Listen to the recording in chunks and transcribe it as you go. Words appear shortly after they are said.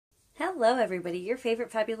Hello everybody, your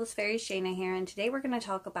favorite fabulous fairy Shaenna here, and today we're going to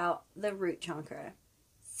talk about the root chakra.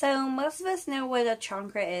 So most of us know what a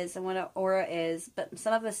chakra is and what an aura is, but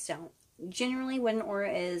some of us don't. Generally what an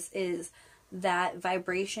aura is that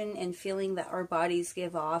vibration and feeling that our bodies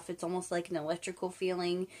give off. It's almost like an electrical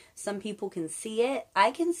feeling. Some people can see it.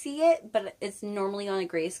 I can see it, but it's normally on a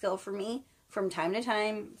grayscale for me from time to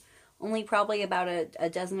time. Only probably about a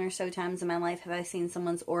dozen or so times in my life have I seen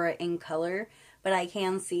someone's aura in color, but I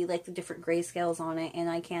can see like the different grayscales on it, and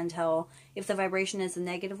I can tell if the vibration is a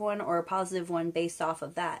negative one or a positive one based off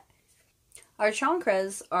of that. Our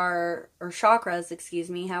chakras or chakras, excuse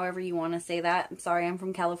me, however you want to say that. I'm sorry, I'm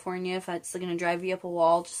from California. If it's going to drive you up a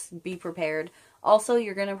wall, just be prepared. Also,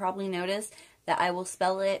 you're going to probably notice that I will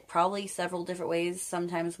spell it probably several different ways,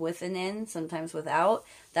 sometimes with an N, sometimes without.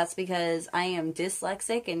 That's because I am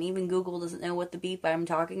dyslexic, and even Google doesn't know what the beep I'm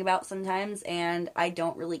talking about sometimes, and I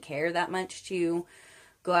don't really care that much to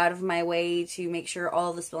go out of my way to make sure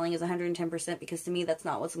all of the spelling is 110%, because to me that's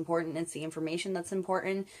not what's important, it's the information that's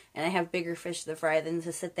important, and I have bigger fish to fry than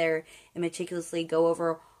to sit there and meticulously go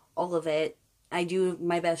over all of it. I do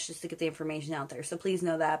my best just to get the information out there, so please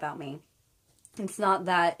know that about me. It's not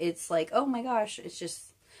that it's like, oh my gosh, it's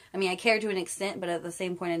just, I mean, I care to an extent, but at the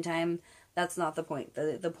same point in time, that's not the point.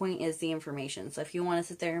 The point is the information. So if you want to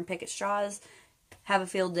sit there and pick at straws, have a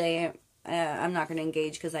field day, I'm not going to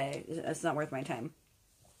engage because it's not worth my time.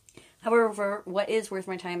 However, what is worth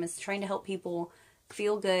my time is trying to help people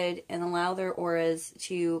feel good and allow their auras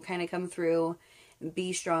to kind of come through,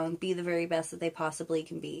 be strong, be the very best that they possibly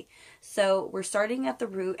can be. So we're starting at the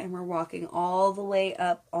root and we're walking all the way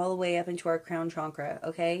up into our crown chakra,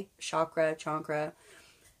 okay? Chakra.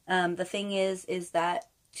 The thing is that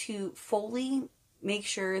to fully make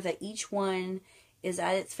sure that each one is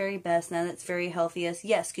at its very best and at its very healthiest.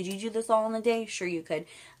 Yes, could you do this all in a day? Sure you could.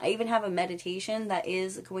 I even have a meditation that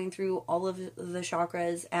is going through all of the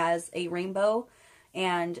chakras as a rainbow.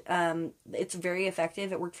 And it's very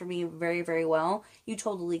effective. It worked for me very, very well. You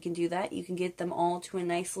totally can do that. You can get them all to a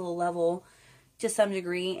nice little level to some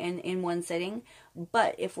degree in one sitting.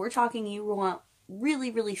 But if we're talking you want really,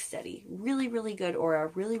 really steady, really, really good aura,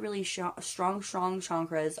 really, really strong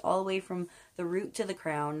chakras all the way from the root to the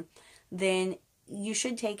crown, then you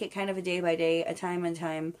should take it kind of a day by day, a time and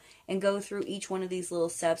time, and go through each one of these little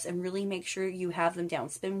steps and really make sure you have them down.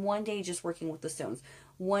 Spend one day just working with the stones,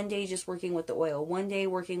 one day just working with the oil, one day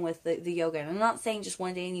working with the yoga. And I'm not saying just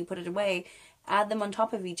one day and you put it away. Add them on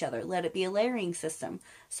top of each other. Let it be a layering system.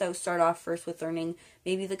 So start off first with learning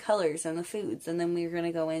maybe the colors and the foods, and then we're going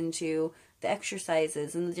to go into the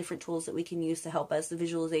exercises and the different tools that we can use to help us, the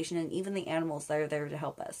visualization, and even the animals that are there to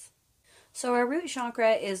help us. So our root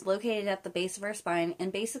chakra is located at the base of our spine,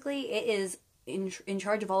 and basically it is in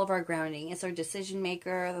charge of all of our grounding. It's our decision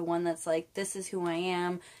maker, the one that's like, this is who I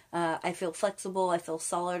am, I feel flexible, I feel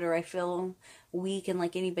solid, or I feel weak and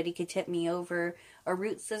like anybody could tip me over. Our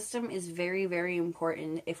root system is very, very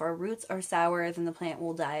important. If our roots are sour, then the plant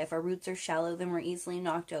will die. If our roots are shallow, then we're easily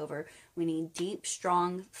knocked over. We need deep,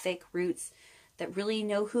 strong, thick roots that really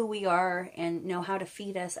know who we are and know how to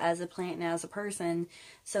feed us as a plant and as a person,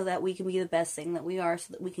 so that we can be the best thing that we are,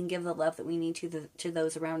 so that we can give the love that we need to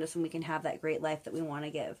those around us, and we can have that great life that we want to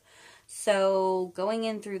give. So going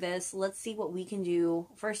in through this, let's see what we can do,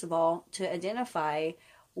 first of all, to identify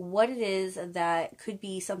what it is that could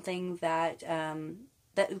be something that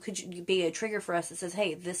that could be a trigger for us that says,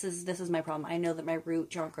 hey, this is my problem. I know that my root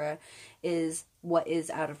chakra is what is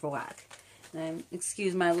out of whack.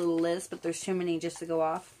 Excuse my little list, but there's too many just to go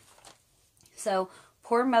off. So,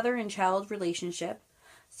 poor mother and child relationship.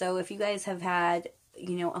 So if you guys have had,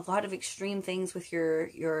 a lot of extreme things with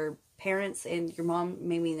your parents, and your mom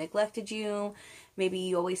maybe neglected you, maybe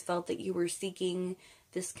you always felt that you were seeking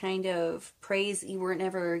this kind of praise you weren't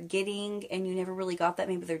ever getting, and you never really got that.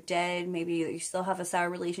 Maybe they're dead, maybe you still have a sour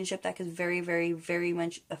relationship, that could very, very, very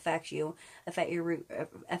much affect your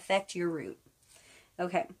root.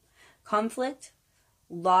 Okay. Conflict,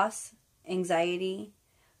 loss, anxiety,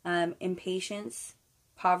 impatience,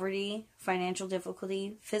 poverty, financial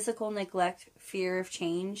difficulty, physical neglect, fear of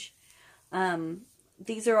change.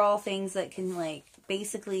 These are all things that can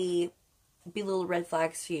basically be little red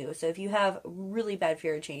flags to you. So if you have really bad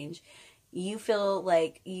fear of change, you feel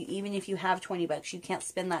like even if you have $20, you can't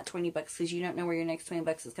spend that $20 because you don't know where your next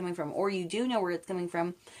 $20 is coming from. Or you do know where it's coming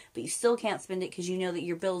from, but you still can't spend it because you know that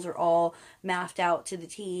your bills are all mapped out to the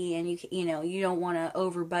T, and you don't want to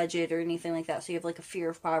over budget or anything like that. So you have a fear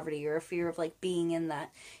of poverty or a fear of being in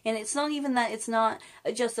that. And it's not even that it's not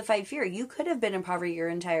a justified fear. You could have been in poverty your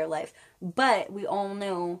entire life, but we all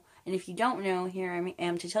know, and if you don't know, here I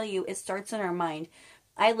am to tell you, it starts in our mind.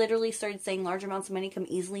 I literally started saying large amounts of money come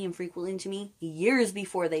easily and frequently to me years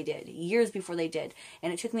before they did. Years before they did.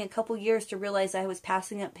 And it took me a couple years to realize I was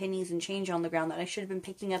passing up pennies and change on the ground that I should have been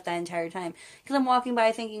picking up that entire time. Because I'm walking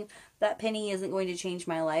by thinking, that penny isn't going to change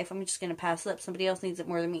my life. I'm just going to pass it up. Somebody else needs it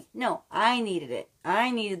more than me. No, I needed it.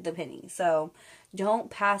 I needed the penny. So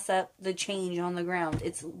don't pass up the change on the ground.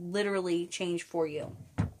 It's literally change for you.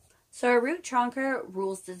 So our root chakra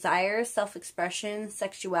rules desire, self-expression,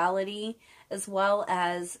 sexuality, as well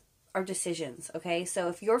as our decisions, okay? So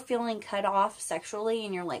if you're feeling cut off sexually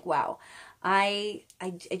and you're like, wow, I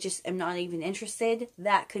just am not even interested,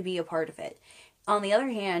 that could be a part of it. On the other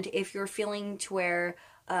hand, if you're feeling to where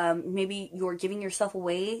maybe you're giving yourself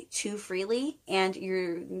away too freely and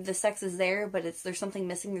the sex is there, but there's something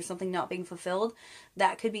missing, there's something not being fulfilled,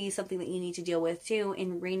 that could be something that you need to deal with too,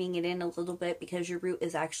 and reining it in a little bit because your root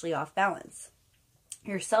is actually off balance.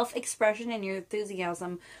 Your self-expression and your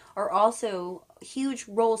enthusiasm are also huge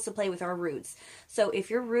roles to play with our roots. So if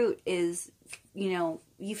your root is,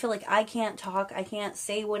 you feel like I can't talk, I can't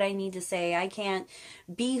say what I need to say, I can't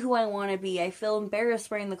be who I want to be, I feel embarrassed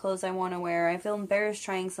wearing the clothes I want to wear, I feel embarrassed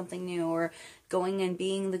trying something new, or going and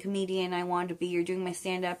being the comedian I want to be, or doing my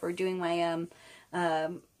stand-up, or doing my,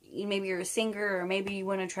 maybe you're a singer, or maybe you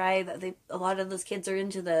want to try, a lot of those kids are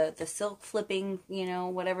into the silk flipping,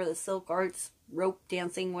 whatever, the silk arts, rope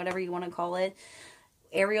dancing, whatever you want to call it.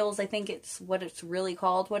 Aerials, I think it's what it's really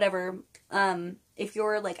called, whatever. If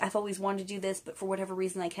you're like, I've always wanted to do this, but for whatever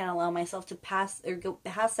reason I can't allow myself to go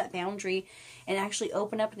past that boundary and actually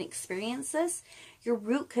open up and experience this, your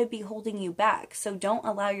root could be holding you back. So don't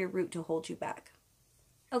allow your root to hold you back.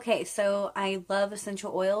 Okay, so I love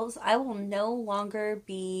essential oils. I will no longer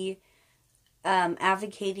be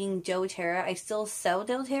advocating doTERRA. I still sell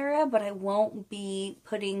doTERRA, but I won't be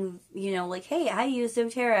putting, like, hey, I use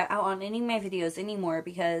doTERRA out on any of my videos anymore,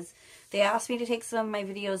 because they asked me to take some of my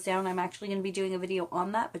videos down. I'm actually going to be doing a video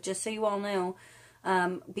on that, but just so you all know,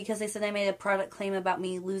 because they said I made a product claim about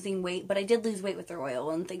me losing weight, but I did lose weight with their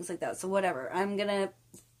oil and things like that, so whatever. I'm going to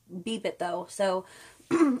beep it though, so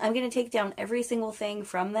I'm going to take down every single thing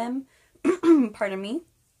from them. Pardon me.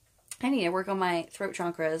 I need to work on my throat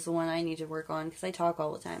chakra is the one I need to work on because I talk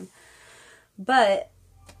all the time. But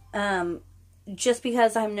just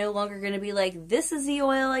because I'm no longer going to be like, this is the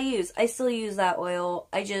oil I use. I still use that oil.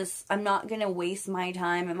 I'm not going to waste my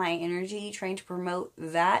time and my energy trying to promote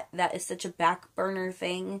that. That is such a back burner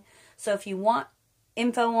thing. So if you want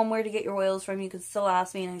info on where to get your oils from, you can still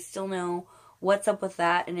ask me and I still know what's up with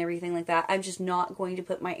that and everything like that. I'm just not going to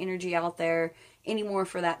put my energy out there anymore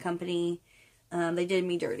for that company. They did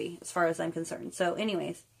me dirty as far as I'm concerned. So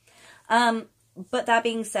anyways, but that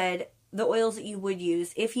being said, the oils that you would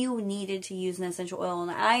use, if you needed to use an essential oil,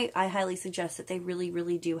 and I highly suggest that they really,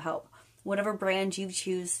 really do help. Whatever brand you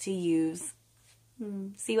choose to use.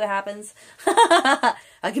 See what happens? I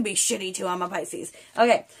can be shitty too, I'm a Pisces.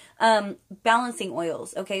 Okay, balancing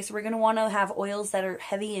oils. Okay, so we're going to want to have oils that are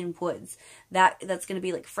heavy in woods. That's going to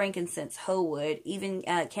be like frankincense, hoe wood, even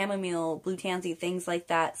chamomile, blue tansy, things like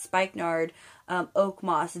that, spikenard, oak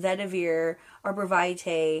moss, vetiver,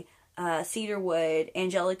 arborvitae, cedar wood,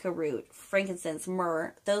 angelica root, frankincense,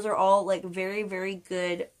 myrrh. Those are all like very, very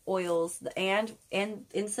good oils and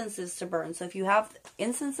incenses to burn. So if you have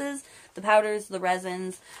incenses, the powders, the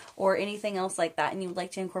resins, or anything else like that, and you would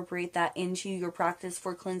like to incorporate that into your practice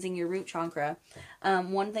for cleansing your root chakra,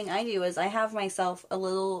 one thing I do is I have myself a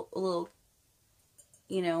little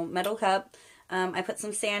metal cup. I put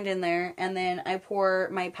some sand in there, and then I pour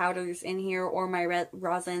my powders in here, or my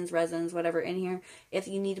resins, whatever, in here. If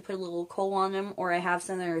you need to put a little coal on them, or I have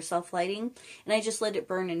some that are self-lighting, and I just let it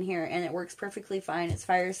burn in here, and it works perfectly fine. It's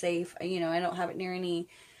fire safe. I don't have it near anything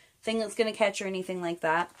that's going to catch or anything like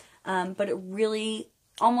that. But it really,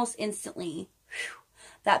 almost instantly, whew.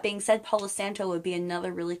 That being said, Palo Santo would be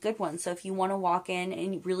another really good one. So if you want to walk in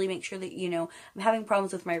and really make sure that, I'm having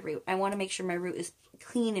problems with my root. I want to make sure my root is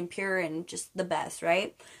clean and pure and just the best,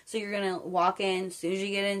 right? So you're going to walk in, as soon as you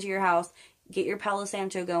get into your house, get your Palo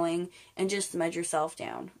Santo going, and just smudge yourself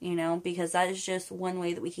down, because that is just one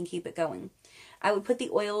way that we can keep it going. I would put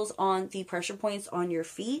the oils on the pressure points on your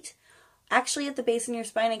feet. Actually, at the base of your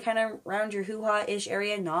spine and kind of around your hoo-ha-ish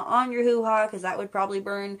area. Not on your hoo-ha, because that would probably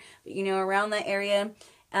burn. But, around that area.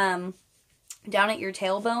 Down at your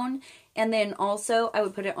tailbone. And then also, I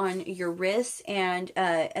would put it on your wrists. And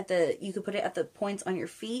you could put it at the points on your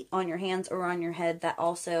feet, on your hands, or on your head. That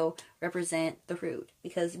also represent the root.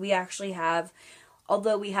 Because we actually have,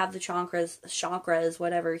 although we have the chakras,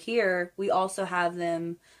 whatever, here, we also have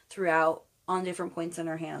them throughout on different points in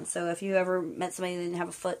our hands. So if you ever met somebody that didn't have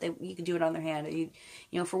a foot, you could do it on their hand. Or you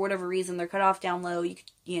know, for whatever reason, they're cut off down low, you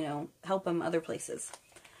could, you know, help them other places.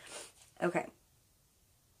 Okay.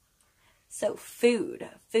 So food.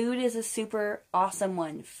 Food is a super awesome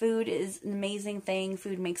one. Food is an amazing thing.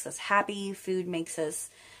 Food makes us happy. Food makes us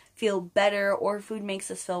feel better, or food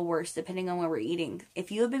makes us feel worse, depending on what we're eating.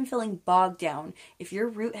 If you have been feeling bogged down, if your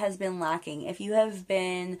root has been lacking, if you have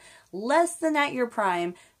been less than at your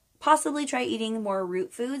prime, possibly try eating more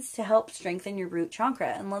root foods to help strengthen your root chakra.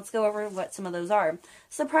 And let's go over what some of those are.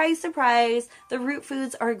 Surprise, surprise, the root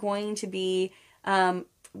foods are going to be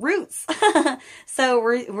roots. So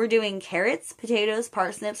we're doing carrots, potatoes,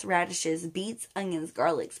 parsnips, radishes, beets, onions,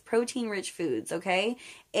 garlics, protein-rich foods, okay?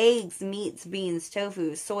 Eggs, meats, beans,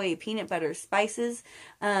 tofu, soy, peanut butter, spices,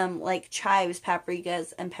 like chives,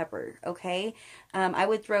 paprikas, and pepper, okay? I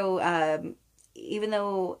would throw, even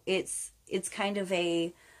though it's kind of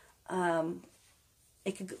a,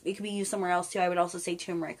 it could be used somewhere else too, I would also say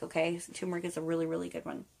turmeric, okay? So turmeric is a really, really good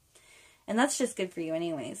one. And that's just good for you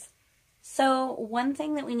anyways. So one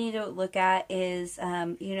thing that we need to look at is,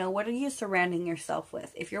 you know, what are you surrounding yourself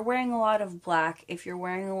with? If you're wearing a lot of black, if you're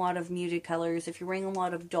wearing a lot of muted colors, if you're wearing a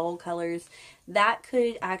lot of dull colors, that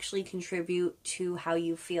could actually contribute to how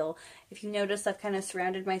you feel. If you notice, I've kind of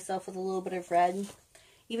surrounded myself with a little bit of red.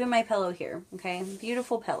 Even my pillow here, okay?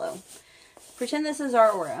 Beautiful pillow. Pretend this is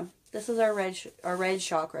our aura. This is our red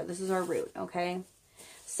chakra. This is our root, okay?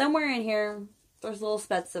 Somewhere in here, there's little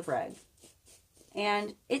specks of red.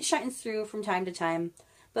 And it shines through from time to time,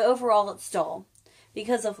 but overall it's dull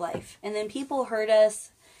because of life. And then people hurt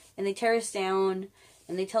us, and they tear us down,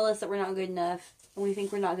 and they tell us that we're not good enough, and we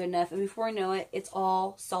think we're not good enough, and before we know it, it's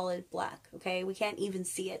all solid black, okay? We can't even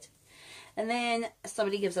see it. And then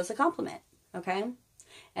somebody gives us a compliment, okay?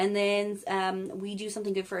 And then we do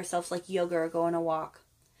something good for ourselves, like yoga or go on a walk.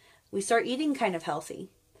 We start eating kind of healthy.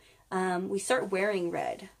 We start wearing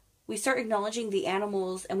red. We start acknowledging the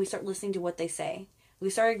animals, and we start listening to what they say. We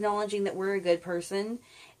start acknowledging that we're a good person,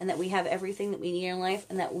 and that we have everything that we need in life,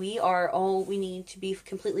 and that we are all we need to be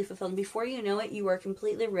completely fulfilled. And before you know it, you are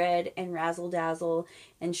completely red and razzle-dazzle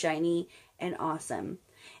and shiny and awesome.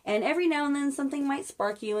 And every now and then something might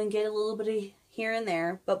spark you and get a little bit of here and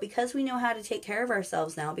there, but because we know how to take care of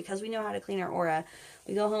ourselves now, because we know how to clean our aura,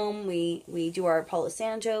 we go home, we do our Palo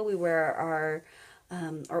Santo, we wear our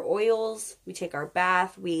oils, we take our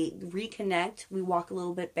bath, we reconnect, we walk a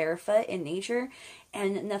little bit barefoot in nature,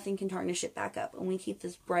 and nothing can tarnish it back up. And we keep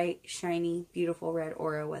this bright, shiny, beautiful red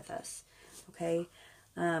aura with us. Okay?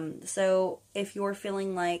 So if you're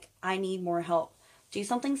feeling like, I need more help, do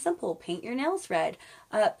something simple. Paint your nails red.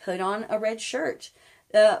 Put on a red shirt.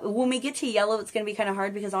 When we get to yellow, it's going to be kind of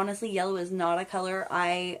hard because honestly, yellow is not a color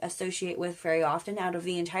I associate with very often. Out of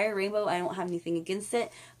the entire rainbow, I don't have anything against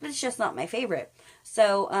it, but it's just not my favorite.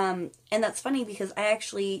 So, and that's funny because I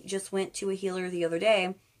actually just went to a healer the other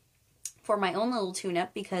day for my own little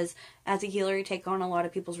tune-up, because as a healer, you take on a lot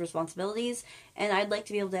of people's responsibilities, and I'd like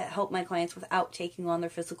to be able to help my clients without taking on their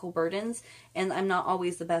physical burdens, and I'm not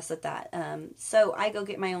always the best at that. So I go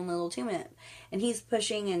get my own little tune-up, and he's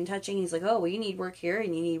pushing and touching. He's like, oh, well, you need work here,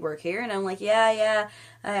 and you need work here, and I'm like, yeah,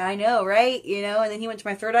 I know, right? You know, and then he went to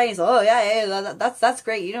my third eye, and he's like, oh, yeah, that's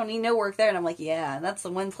great. You don't need no work there, and I'm like, yeah, that's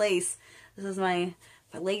the one place. This is my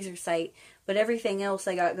laser sight. But everything else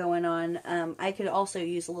I got going on, I could also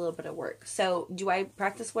use a little bit of work. So do I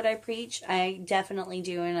practice what I preach? I definitely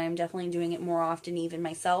do, and I'm definitely doing it more often even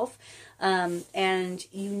myself. And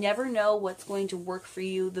you never know what's going to work for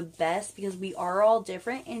you the best, because we are all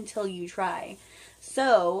different until you try.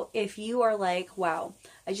 So if you are like, wow,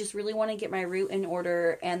 I just really want to get my root in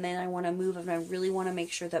order, and then I want to move, and I really want to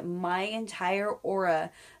make sure that my entire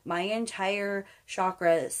aura, my entire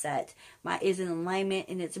chakra set is in alignment,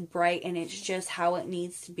 and it's bright, and it's just how it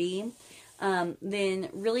needs to be, then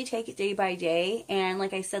really take it day by day, and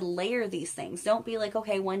like I said, layer these things. Don't be like,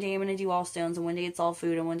 okay, one day I'm going to do all stones, and one day it's all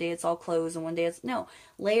food, and one day it's all clothes, and one day it's, no,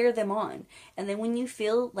 layer them on. And then when you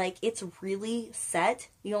feel like it's really set,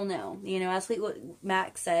 you'll know. You know, as what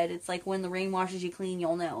Max said, it's like when the rain washes you clean,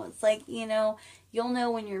 you'll know. It's like, you know, you'll know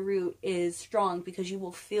when your root is strong, because you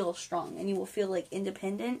will feel strong, and you will feel like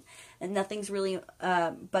independent, and nothing's really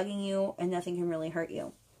bugging you, and nothing can really hurt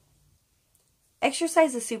you.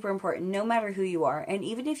 Exercise is super important, no matter who you are. And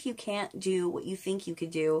even if you can't do what you think you could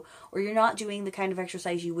do, or you're not doing the kind of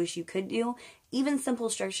exercise you wish you could do, even simple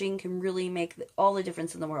stretching can really make all the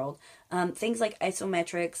difference in the world. Things like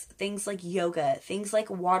isometrics, things like yoga, things like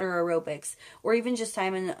water aerobics, or even just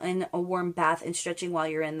time in a warm bath and stretching while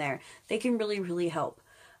you're in there. They can really, really help.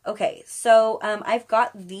 Okay, so I've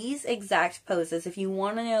got these exact poses. If you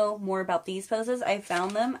want to know more about these poses, I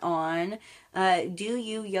found them on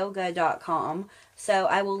doyouyoga.com. So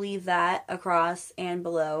I will leave that across and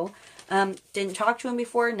below. Didn't talk to him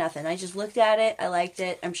before, nothing. I just looked at it. I liked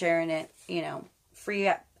it. I'm sharing it. You know,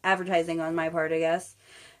 free advertising on my part, I guess.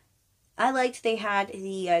 I liked they had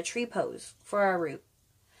the tree pose for our root.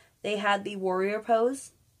 They had the warrior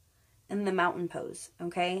pose and the mountain pose,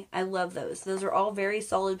 okay? I love those. Those are all very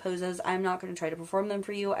solid poses. I'm not going to try to perform them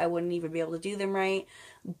for you. I wouldn't even be able to do them right.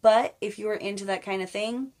 But if you are into that kind of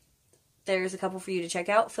thing, there's a couple for you to check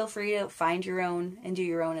out. Feel free to find your own and do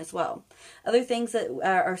your own as well. Other things that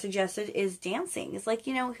are suggested is dancing. It's like,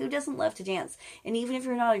 you know, who doesn't love to dance? And even if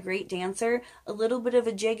you're not a great dancer, a little bit of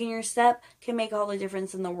a jig in your step can make all the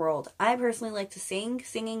difference in the world. I personally like to sing.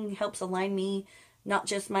 Singing helps align me, not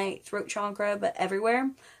just my throat chakra, but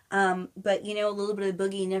everywhere. But, you know, a little bit of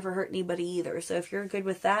boogie never hurt anybody either. So if you're good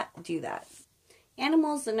with that, do that.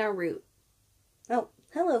 Animals in our root. Oh,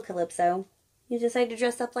 hello, Calypso. You decided to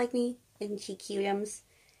dress up like me? Isn't she cuteums?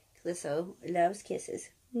 Calypso loves kisses.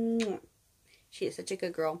 She is such a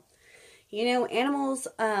good girl. You know, animals,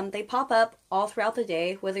 they pop up all throughout the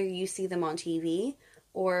day, whether you see them on TV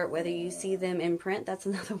or whether you see them in print. That's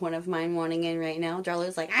another one of mine wanting in right now.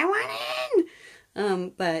 Darla's like, I want in!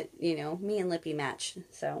 But, you know, me and Lippy match,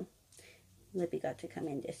 so Lippy got to come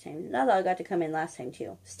in this time. Lala got to come in last time,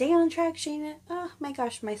 too. Stay on track, Shaenna. Oh, my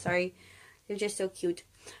gosh, sorry. They're just so cute.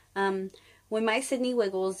 When my Sydney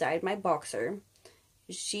Wiggles died, my boxer,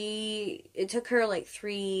 it took her like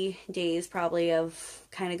 3 days probably of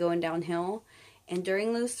kind of going downhill. And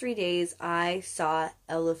during those 3 days, I saw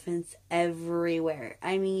elephants everywhere.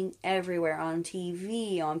 I mean, everywhere. On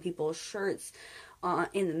TV, on people's shirts,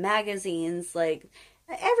 in the magazines, like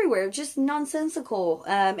everywhere. Just nonsensical.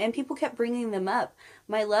 And people kept bringing them up.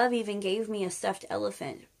 My love even gave me a stuffed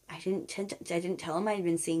elephant. I didn't tell him I'd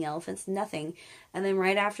been seeing elephants, nothing. And then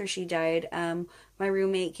right after she died, my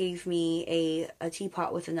roommate gave me a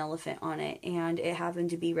teapot with an elephant on it, and it happened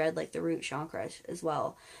to be red like the root chakra as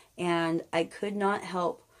well. And I could not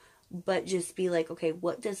help but just be like, okay,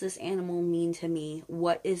 what does this animal mean to me?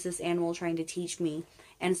 What is this animal trying to teach me?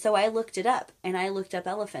 And so I looked it up, and I looked up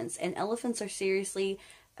elephants. And elephants are seriously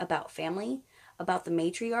about family, about the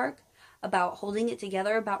matriarch, about holding it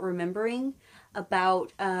together, about remembering,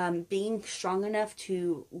 about being strong enough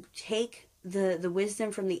to take the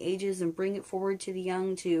wisdom from the ages and bring it forward to the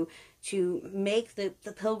young, to make the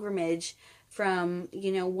pilgrimage from,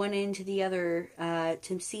 you know, one end to the other,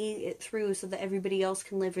 to see it through so that everybody else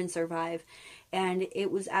can live and survive. And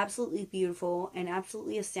it was absolutely beautiful and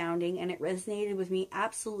absolutely astounding, and it resonated with me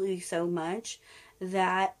absolutely so much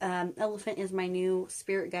that elephant is my new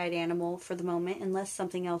spirit guide animal for the moment, unless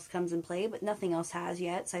something else comes in play, but nothing else has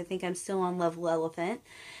yet, so I think I'm still on level elephant.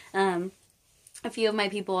 A few of my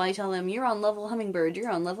people, I tell them, you're on level hummingbird, you're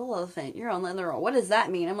on level elephant, you're on level, what does that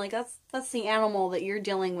mean? I'm like, that's the animal that you're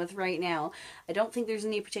dealing with right now. I don't think there's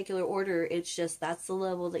any particular order, it's just that's the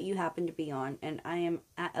level that you happen to be on, and I am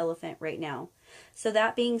at elephant right now. So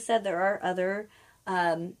that being said, there are other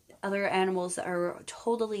animals that are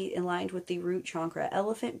totally aligned with the root chakra,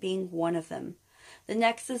 elephant being one of them. The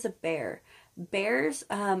next is a bear. Bears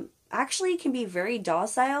actually can be very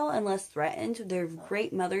docile unless threatened. They're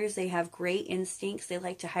great mothers. They have great instincts. They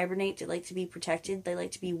like to hibernate. They like to be protected. They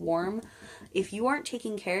like to be warm. If you aren't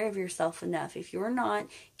taking care of yourself enough, if you're not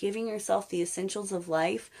giving yourself the essentials of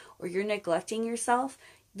life, or you're neglecting yourself,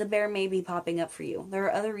 the bear may be popping up for you. There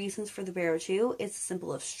are other reasons for the bear too. It's a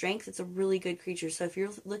symbol of strength. It's a really good creature. So if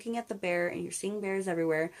you're looking at the bear and you're seeing bears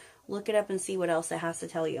everywhere, look it up and see what else it has to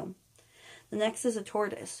tell you. The next is a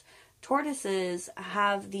tortoise. Tortoises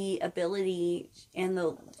have the ability and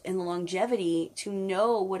the longevity to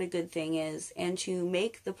know what a good thing is and to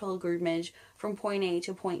make the pilgrimage from point A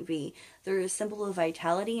to point B. They're a symbol of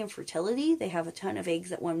vitality and fertility. They have a ton of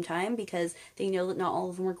eggs at one time because they know that not all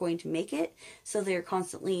of them are going to make it. So they're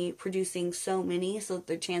constantly producing so many so that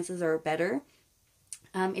their chances are better.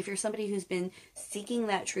 If you're somebody who's been seeking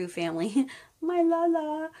that true family, my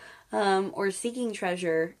Lala, or seeking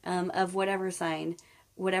treasure of whatever sign,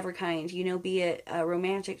 whatever kind, you know, be it a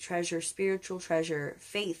romantic treasure, spiritual treasure,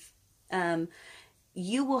 faith,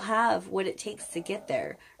 you will have what it takes to get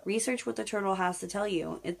there. Research what the turtle has to tell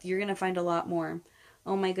you. You're going to find a lot more.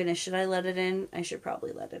 Oh my goodness, should I let it in? I should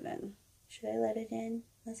probably let it in. Should I let it in?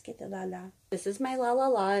 Let's get the la-la. This is my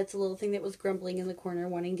la-la-la. It's a little thing that was grumbling in the corner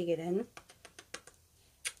wanting to get in.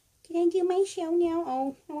 Can I do my show now?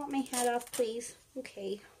 Oh, I want my hat off, please.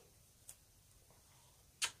 Okay.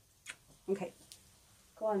 Okay.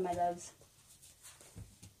 Go on, my loves.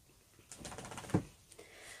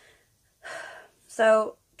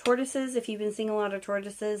 So, Tortoises, if you've been seeing a lot of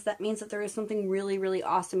tortoises, that means that there is something really, really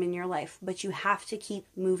awesome in your life. But you have to keep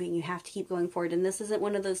moving. You have to keep going forward. And this isn't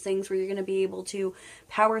one of those things where you're going to be able to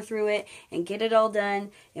power through it and get it all done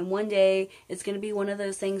in one day. It's going to be one of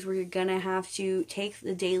those things where you're going to have to take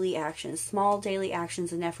the daily actions. Small daily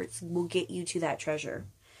actions and efforts will get you to that treasure.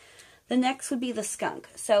 The next would be the skunk.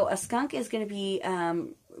 So a skunk is going to be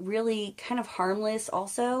really kind of harmless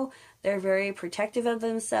also. They're very protective of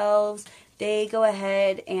themselves. They go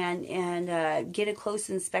ahead and get a close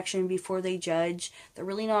inspection before they judge. They're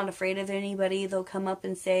really not afraid of anybody. They'll come up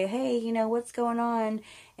and say, hey, you know, what's going on?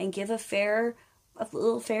 And give a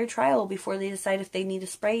little fair trial before they decide if they need to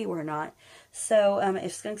spray you or not. So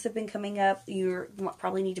if skunks have been coming up, you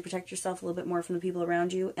probably need to protect yourself a little bit more from the people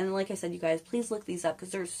around you. And like I said, you guys, please look these up because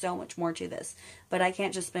there's so much more to this. But I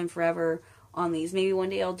can't just spend forever on these. Maybe one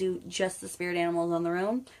day I'll do just the spirit animals on their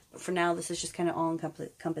own. But for now, this is just kind of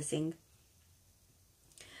all-encompassing.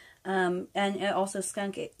 And also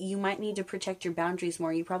skunk, you might need to protect your boundaries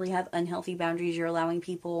more. You probably have unhealthy boundaries. You're allowing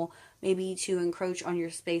people maybe to encroach on your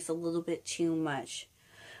space a little bit too much.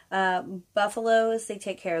 Buffaloes, they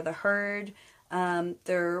take care of the herd.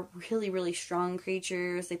 They're really, really strong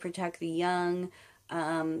creatures. They protect the young.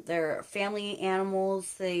 They're family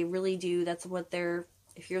animals. They really do. That's what they're,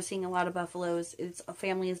 if you're seeing a lot of buffaloes, a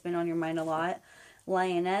family has been on your mind a lot.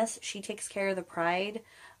 Lioness, she takes care of the pride.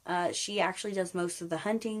 She actually does most of the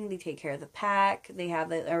hunting. They take care of the pack. They have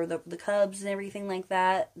the cubs and everything like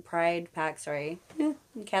that. Pride, pack, sorry.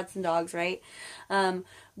 Cats and dogs, right?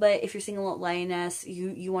 But if you're seeing a lioness,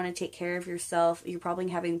 you want to take care of yourself. You're probably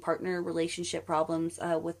having partner relationship problems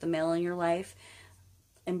with the male in your life.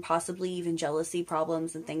 And possibly even jealousy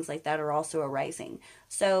problems and things like that are also arising.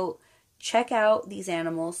 So check out these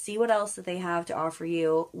animals. See what else that they have to offer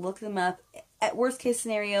you. Look them up. At worst case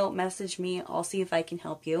scenario, message me. I'll see if I can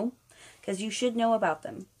help you. Because you should know about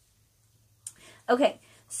them. Okay,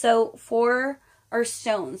 so for our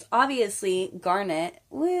stones, obviously garnet.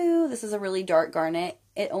 Woo, this is a really dark garnet.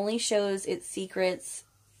 It only shows its secrets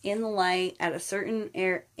in the light at a certain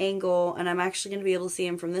angle. And I'm actually going to be able to see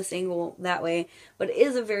them from this angle that way. But it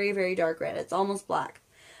is a very, very dark red. It's almost black.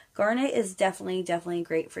 Garnet is definitely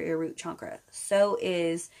great for your root chakra. So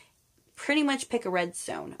is pretty much pick a red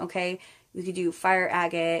stone, okay? We could do fire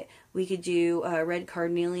agate, we could do red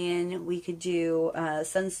carnelian, we could do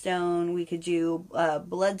sunstone, we could do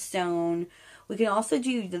bloodstone. We can also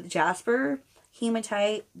do the jasper,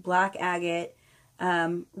 hematite, black agate,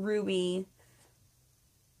 ruby,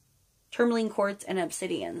 tourmaline quartz, and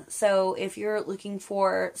obsidian. So if you're looking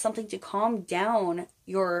for something to calm down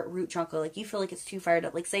your root chakra, like you feel like it's too fired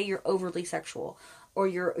up, like say you're overly sexual, or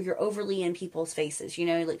you're overly in people's faces, you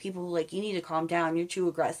know, like people who like, you need to calm down, you're too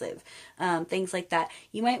aggressive, things like that.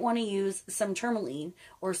 You might want to use some tourmaline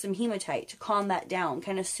or some hematite to calm that down,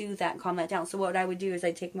 kind of soothe that, calm that down. So what I would do is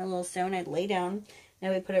I'd take my little stone, I'd lay down, and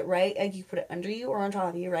I would put it right, you put it under you or on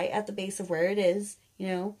top of you, right at the base of where it is, you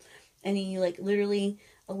know, and then you like literally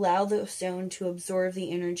allow the stone to absorb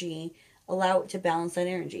the energy, allow it to balance that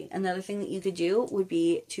energy. Another thing that you could do would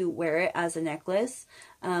be to wear it as a necklace.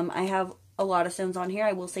 I have a lot of stones on here.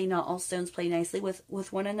 I will say not all stones play nicely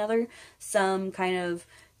with one another. Some kind of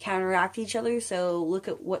counteract each other. So look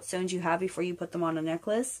at what stones you have before you put them on a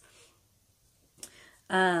necklace.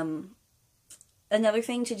 Another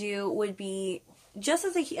thing to do would be just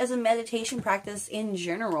as a meditation practice in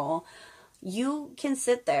general. You can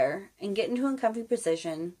sit there and get into a comfy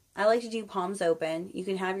position. I like to do palms open. You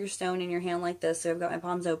can have your stone in your hand like this. So I've got my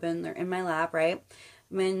palms open. They're in my lap, right?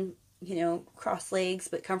 I'm in, you know, cross legs,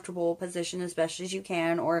 but comfortable position as best as you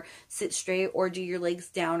can. Or sit straight or do your legs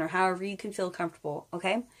down or however you can feel comfortable,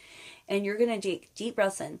 okay? And you're going to take deep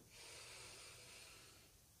breaths in.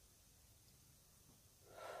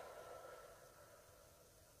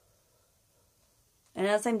 And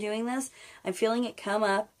as I'm doing this, I'm feeling it come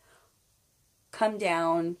up, come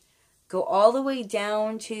down, go all the way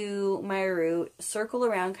down to my root, circle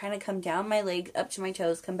around, kind of come down my legs, up to my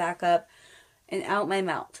toes, come back up, and out my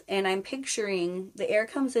mouth. And I'm picturing the air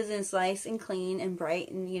comes in as nice and clean and bright,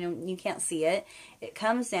 and you know, you can't see it. It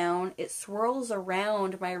comes down, it swirls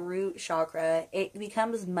around my root chakra, it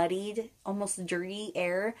becomes muddied, almost dirty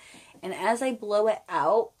air, and as I blow it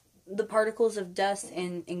out, the particles of dust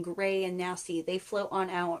and gray and nasty, they float on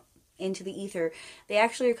out into the ether. They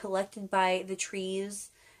actually are collected by the trees,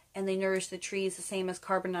 and they nourish the trees the same as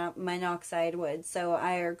carbon monoxide would. So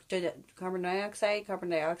carbon dioxide.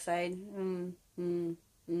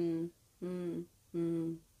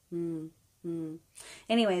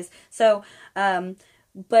 Anyways, so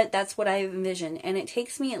but that's what I envision, and it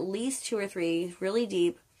takes me at least 2 or 3 really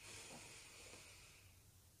deep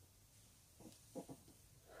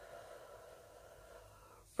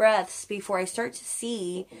breaths before I start to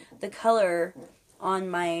see the color on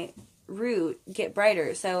my root get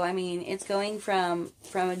brighter. So, I mean, it's going from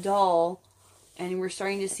a dull, and we're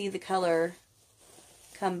starting to see the color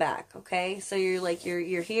come back, okay? So you're like,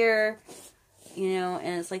 you're here, you know,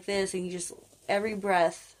 and it's like this, and you just, every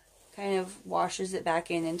breath kind of washes it back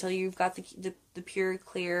in until you've got the pure,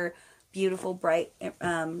 clear, beautiful, bright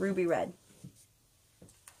ruby red.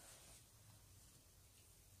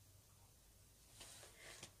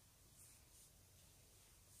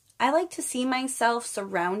 I like to see myself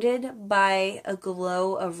surrounded by a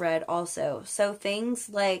glow of red also. So things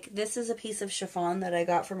like, this is a piece of chiffon that I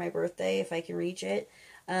got for my birthday, if I can reach it.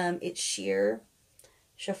 It's sheer.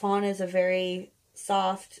 Chiffon is a very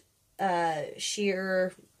soft,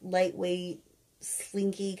 sheer, lightweight,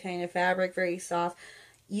 slinky kind of fabric, very soft.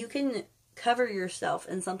 You can cover yourself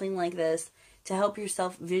in something like this to help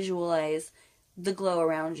yourself visualize the glow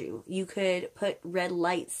around you. You could put red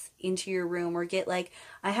lights into your room, or get like,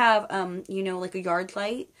 I have, you know, like a yard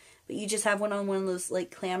light, but you just have one on one of those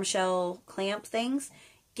like clamshell clamp things.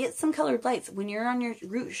 Get some colored lights. When you're on your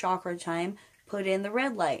root chakra time, put in the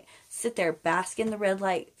red light. Sit there, bask in the red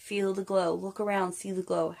light, feel the glow, look around, see the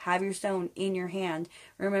glow, have your stone in your hand.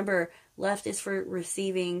 Remember, left is for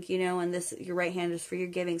receiving, you know, and this, your right hand is for your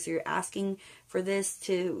giving. So you're asking for this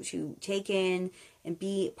to take in and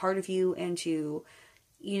be part of you, and to,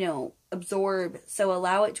 you know, absorb. So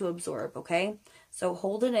allow it to absorb, okay? So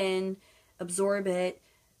hold it in, absorb it,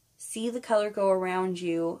 see the color go around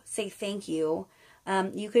you, say thank you.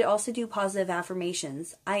 You could also do positive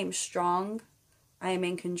affirmations. I am strong. I am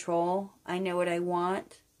in control. I know what I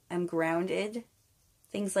want. I'm grounded.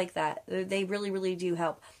 Things like that. They really, really do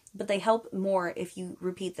help. But they help more if you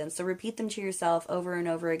repeat them. So repeat them to yourself over and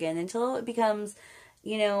over again until it becomes,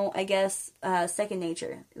 you know, I guess, second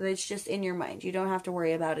nature. It's just in your mind. You don't have to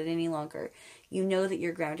worry about it any longer. You know that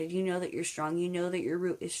you're grounded. You know that you're strong. You know that your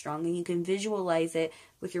root is strong. And you can visualize it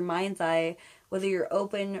with your mind's eye. Whether you're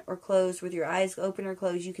open or closed, with your eyes open or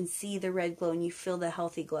closed, you can see the red glow and you feel the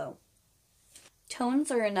healthy glow.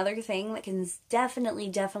 Tones are another thing that can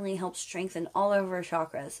definitely help strengthen all of our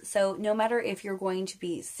chakras. So no matter if you're going to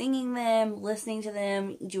be singing them, listening to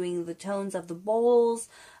them, doing the tones of the bowls,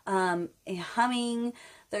 humming,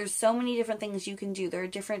 there's so many different things you can do. There are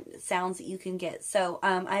different sounds that you can get. So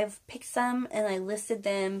I've picked some and I listed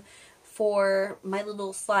them for my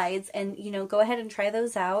little slides, and, you know, go ahead and try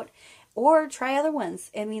those out. Or try other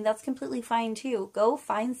ones. I mean, that's completely fine too. Go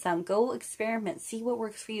find some. Go experiment. See what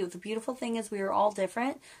works for you. The beautiful thing is we are all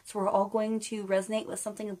different. So we're all going to resonate with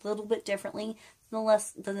something a little bit differently than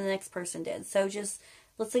the next person did. So just,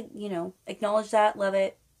 let's, you know, acknowledge that, love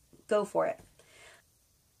it, go for it.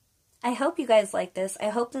 I hope you guys like this. I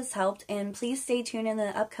hope this helped, and please stay tuned in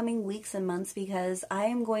the upcoming weeks and months, because I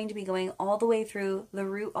am going to be going all the way through the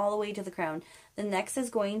root, all the way to the crown. The next is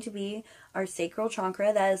going to be our sacral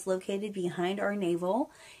chakra that is located behind our navel,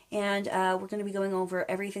 and we're going to be going over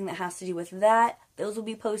everything that has to do with that. Those will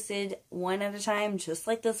be posted one at a time, just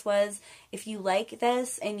like this was. If you like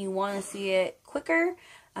this and you want to see it quicker,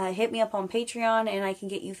 hit me up on Patreon and I can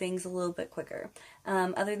get you things a little bit quicker.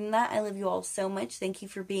 Other than that, I love you all so much. Thank you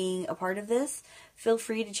for being a part of this. Feel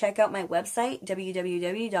free to check out my website,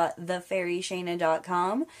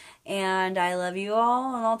 www.thefairyShaenna.com. And I love you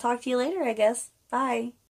all, and I'll talk to you later, I guess. Bye.